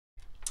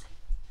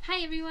Hi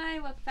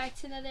everyone, welcome back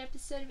to another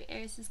episode of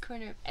Eris's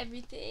Corner of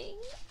Everything.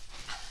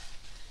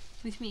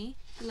 With me,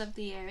 the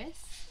lovely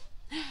Eris.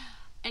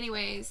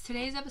 Anyways,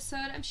 today's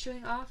episode I'm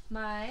showing off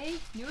my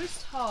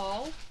newest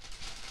haul,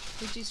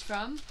 which is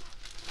from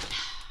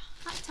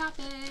Hot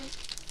Topic.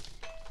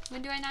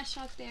 When do I not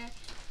shop there?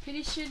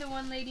 Pretty sure the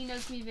one lady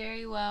knows me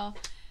very well,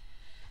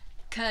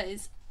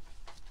 because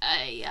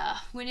I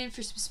went in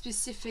for some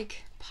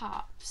specific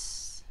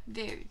pops.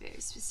 Very, very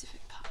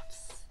specific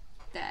pops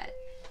that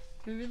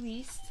were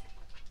released,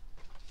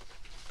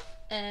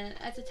 and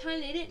at the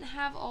time they didn't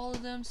have all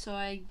of them, so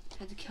I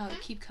had to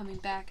keep coming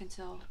back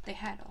until they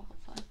had all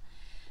of them.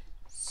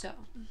 So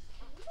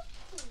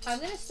I'm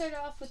gonna start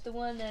off with the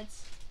one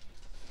that's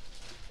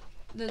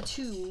the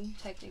two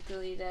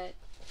technically that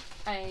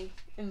I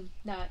am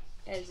not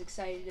as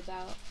excited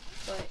about,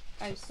 but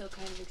I'm still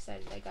kind of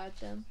excited I got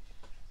them.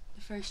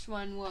 The first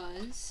one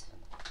was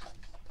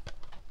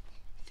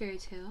Fairy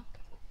Tail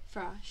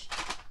Frosh.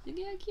 Look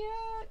how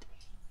cute!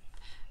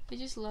 I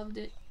just loved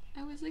it.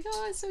 I was like,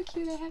 oh, it's so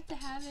cute, I have to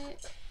have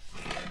it.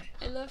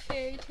 I love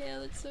Fairy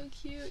Tail, it's so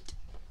cute.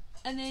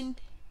 And then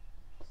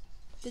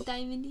the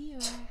Diamond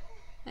Eeyore.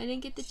 I didn't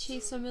get the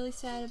chase, so I'm really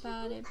sad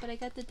about it, but I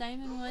got the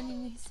Diamond one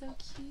and he's so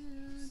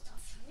cute.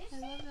 I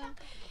love him.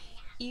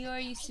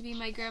 Eeyore used to be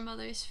my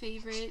grandmother's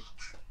favorite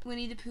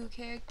Winnie the Pooh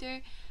character.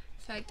 In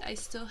fact, I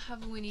still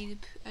have a Winnie the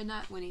Pooh,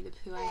 not Winnie the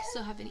Pooh, I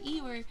still have an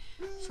Eeyore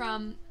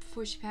from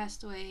before she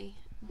passed away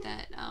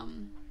that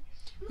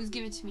was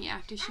given to me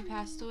after she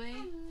passed away.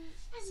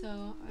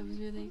 So I was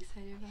really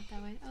excited about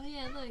that one. Oh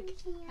yeah, look,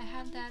 I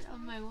have that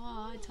on my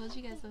wall. I told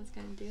you guys I was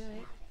gonna do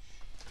it.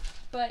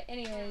 But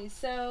anyway,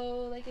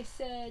 so like I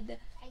said,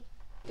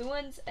 the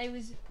ones I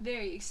was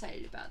very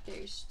excited about.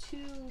 There's 2,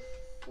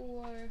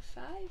 4,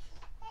 5.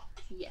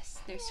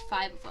 Yes, there's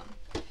 5 of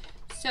them.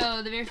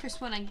 So the very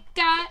first one I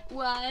got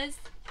was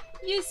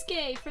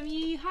Yusuke from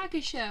Yu Yu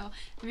Hakusho.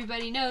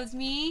 Everybody knows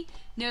me,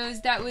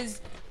 knows that was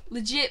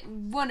legit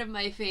one of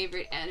my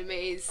favorite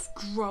animes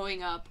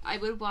growing up. I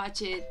would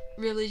watch it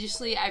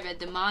religiously. I read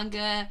the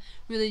manga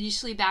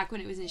religiously back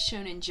when it was in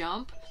Shonen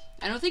Jump.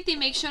 I don't think they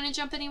make Shonen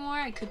Jump anymore.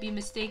 I could be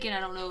mistaken. I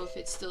don't know if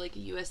it's still like a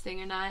US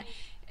thing or not.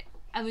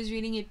 I was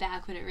reading it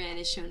back when it ran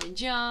in Shonen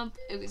Jump.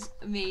 It was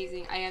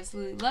amazing. I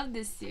absolutely loved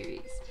this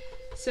series.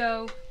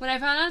 So when I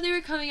found out they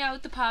were coming out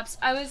with the pops,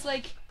 I was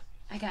like,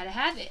 I gotta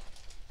have it.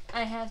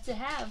 I have to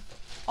have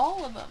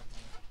all of them.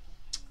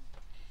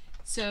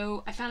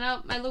 So I found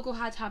out my local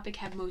Hot Topic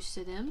had most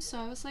of them, so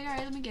I was like,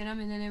 alright, let me get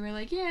them. And then they were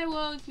like, yeah,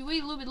 well, if you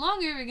wait a little bit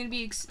longer, we're gonna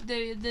be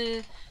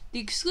the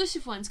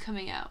exclusive ones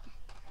coming out.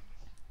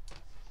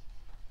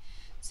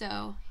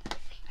 So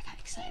I got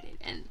excited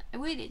and I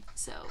waited.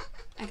 So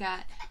I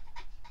got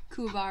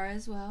Kuwabara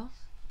as well,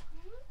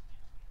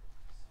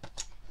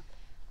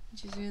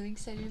 which is really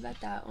excited about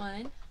that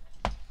one.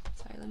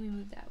 Sorry, let me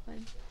move that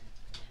one.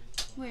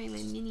 I'm wearing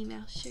my Minnie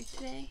Mouse shirt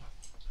today.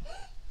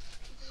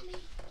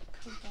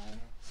 Kuwabara.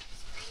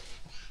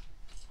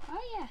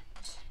 Oh yeah.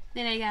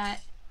 Then I got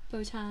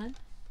Botan.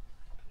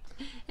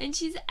 And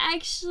she's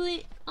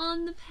actually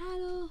on the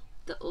paddle,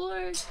 the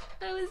oar.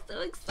 I was so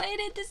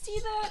excited to see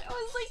that. I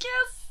was like,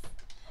 yes!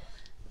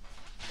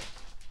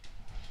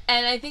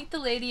 And I think the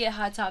lady at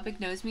Hot Topic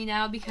knows me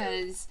now,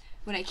 because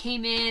when I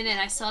came in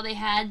and I saw they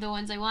had the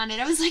ones I wanted,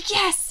 I was like,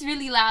 yes!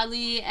 Really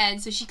loudly.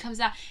 And so she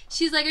comes out.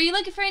 She's like, are you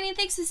looking for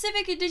anything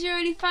specific or did you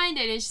already find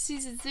it? And she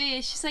sees it's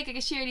me. She's like, I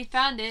guess she already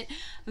found it.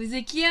 I was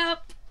like,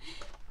 yep.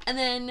 And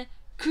then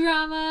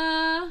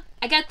Kurama.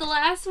 I got the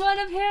last one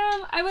of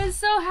him. I was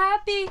so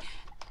happy.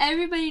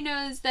 Everybody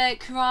knows that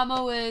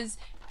Kurama was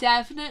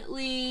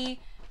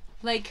definitely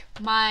like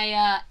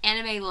my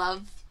anime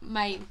love,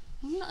 my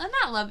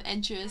not love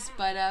interest,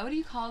 but what do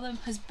you call them?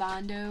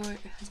 Husbando or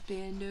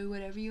husbando,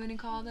 whatever you want to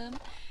call them.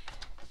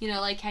 You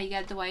know, like how you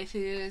got the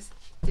waifus.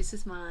 This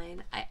is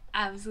mine. I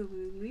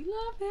absolutely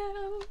love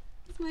him.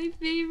 He's my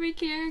favorite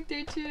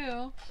character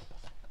too.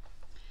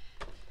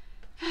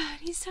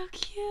 He's so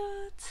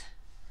cute.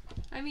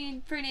 I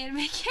mean, for an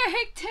anime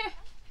character.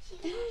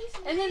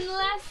 And then the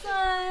last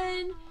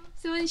one,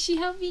 so when she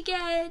helped me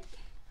get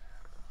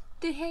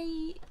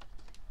the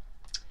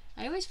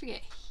I always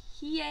forget.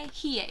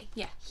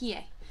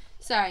 Hiei.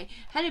 Sorry, I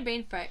had a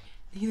brain fart.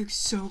 He looks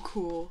so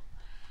cool.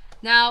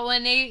 Now,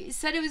 when they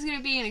said it was going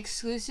to be an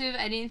exclusive,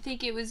 I didn't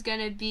think it was going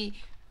to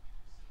be...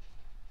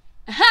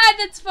 Ha!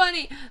 That's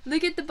funny!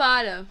 Look at the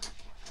bottom.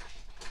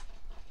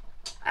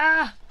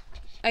 Ah!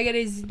 I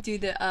gotta do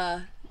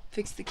the,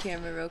 fix the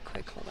camera real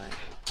quick. Hold on.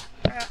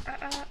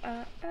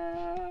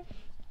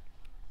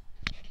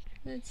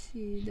 Let's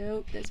see.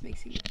 Nope, that's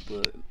making it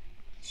blur.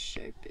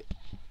 Sharp it.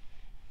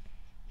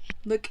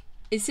 Look,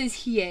 it says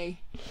Hiei.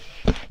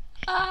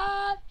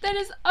 Ah, that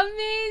is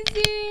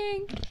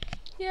amazing!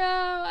 Yo,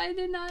 I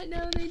did not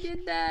know they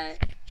did that.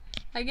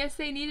 I guess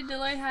they needed to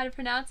learn how to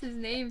pronounce his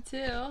name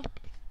too.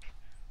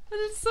 But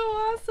it's so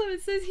awesome.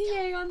 It says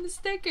Hiei on the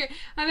sticker.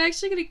 I'm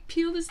actually going to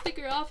peel the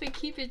sticker off and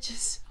keep it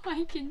just so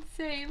I can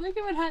say, look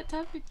at what Hot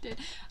Topic did.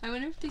 I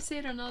wonder if they say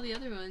it on all the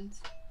other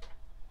ones.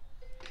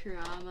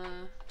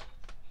 Kurama.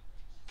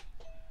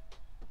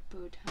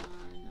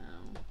 Botan,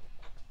 no.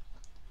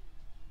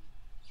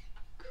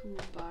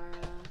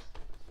 Kuwabara.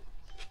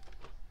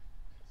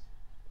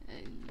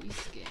 And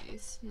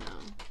Yusuke's, no.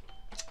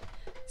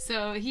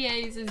 So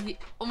Hiei's is the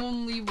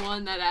only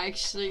one that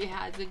actually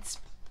has it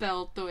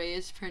spelled the way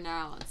it's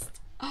pronounced.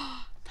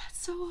 Oh,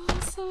 that's so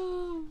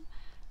awesome!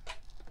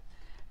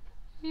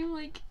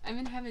 I'm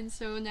in heaven,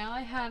 so now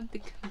I have the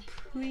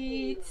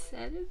complete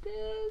set of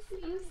this.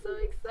 I'm so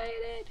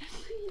excited.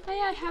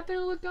 I happened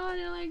to look on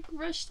and like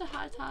rush to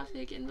Hot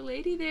Topic, and the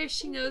lady there,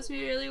 she knows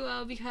me really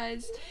well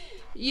because,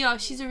 you know,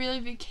 she's a really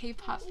big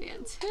K-pop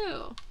fan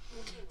too.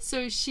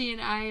 So she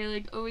and I are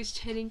like always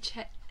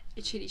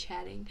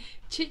chit-chatting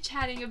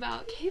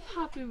about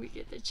K-pop when we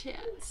get the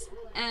chance.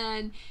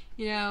 And,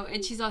 you know,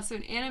 and she's also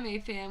an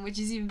anime fan, which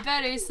is even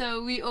better,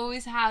 so we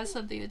always have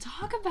something to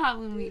talk about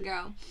when we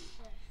go.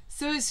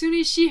 So as soon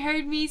as she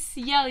heard me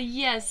yell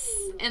yes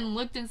and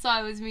looked and saw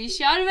it was me,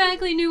 she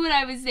automatically knew what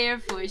I was there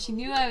for. She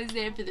knew I was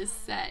there for this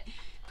set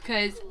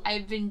because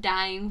I've been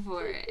dying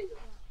for it.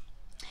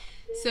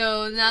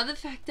 So now the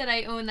fact that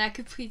I own that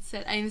complete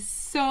set, I am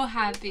so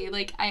happy.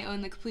 Like, I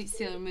own the complete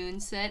Sailor Moon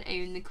set.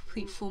 I own the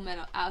complete Full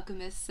Metal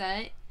Alchemist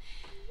set.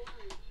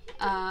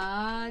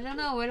 I don't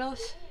know, what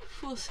else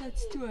full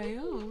sets do I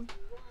own?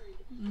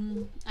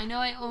 I know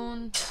I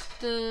own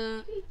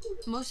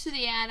most of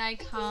the ad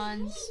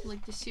icons,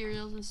 like the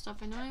cereals and stuff.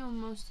 I know I own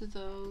most of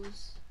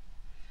those.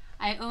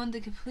 I own the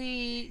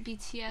complete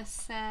BTS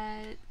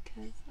set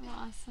because I'm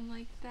awesome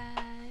like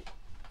that.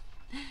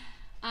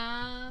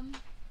 I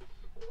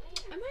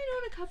might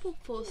own a couple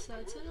full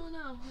sets. I don't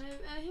know.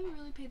 I haven't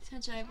really paid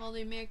attention. I have all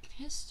the American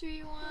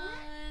History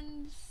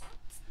ones.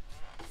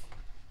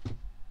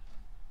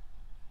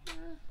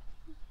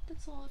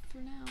 That's all for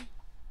now.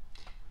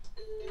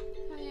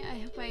 I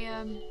hope I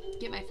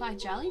get my Fly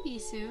Jollibee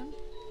soon,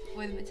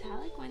 or the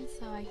metallic one,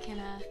 so I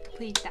can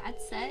complete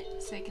that set,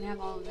 so I can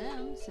have all of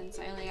them, since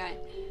I only got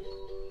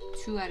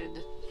 2 out of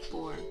the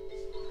 4.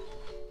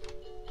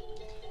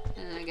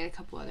 And then I got a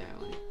couple other I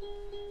want to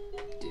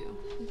do.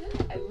 Is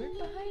that Edward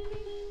behind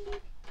me?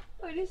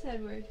 Oh, it is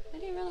Edward. I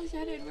didn't realize I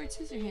had Edward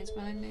Scissorhands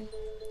behind me.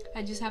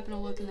 I just happened to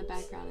look in the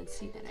background and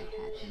see that I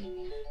had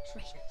him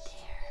right there.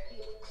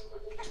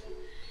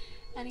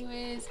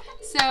 Anyways,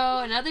 so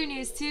another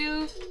news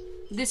too,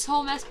 this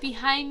whole mess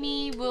behind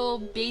me will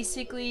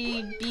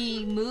basically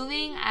be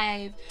moving.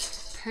 I've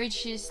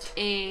purchased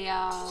a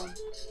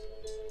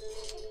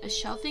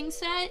shelving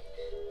set,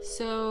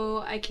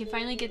 so I can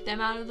finally get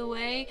them out of the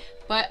way,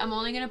 but I'm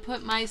only gonna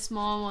put my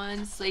small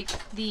ones like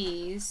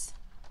these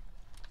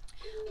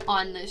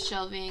on the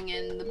shelving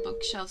and the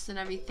bookshelves and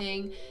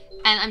everything,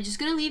 and I'm just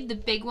gonna leave the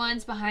big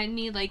ones behind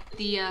me, like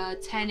the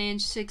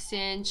 10-inch,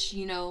 6-inch,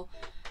 you know,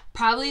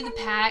 probably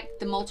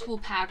the multiple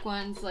pack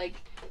ones. Like,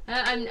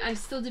 I'm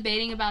still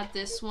debating about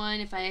this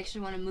one, if I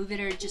actually want to move it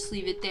or just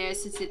leave it there,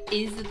 since it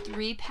is a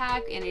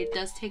 3-pack and it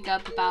does take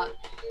up about,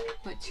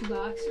 what, 2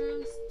 box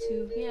rooms?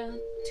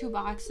 2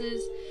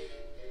 boxes.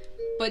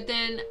 But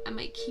then I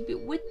might keep it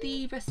with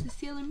the rest of the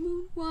Sailor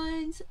Moon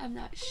ones. I'm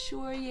not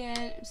sure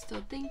yet. I'm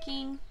still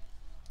thinking.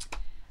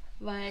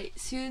 But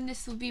soon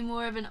this will be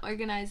more of an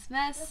organized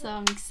mess, so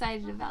I'm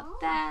excited about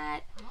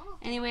that.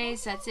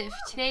 Anyways, that's it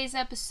for today's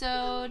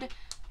episode.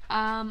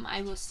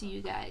 I will see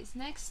you guys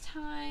next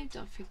time.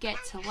 Don't forget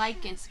to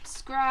like and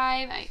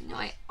subscribe. I know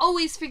I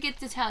always forget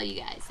to tell you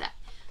guys that.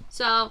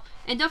 So,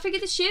 and don't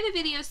forget to share the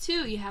videos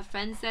too. You have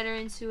friends that are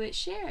into it,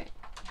 share it.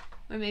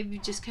 Or maybe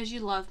just because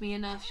you love me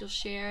enough, you'll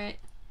share it.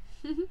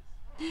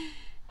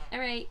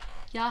 Alright,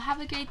 y'all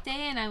have a great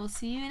day, and I will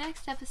see you in the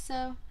next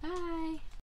episode. Bye!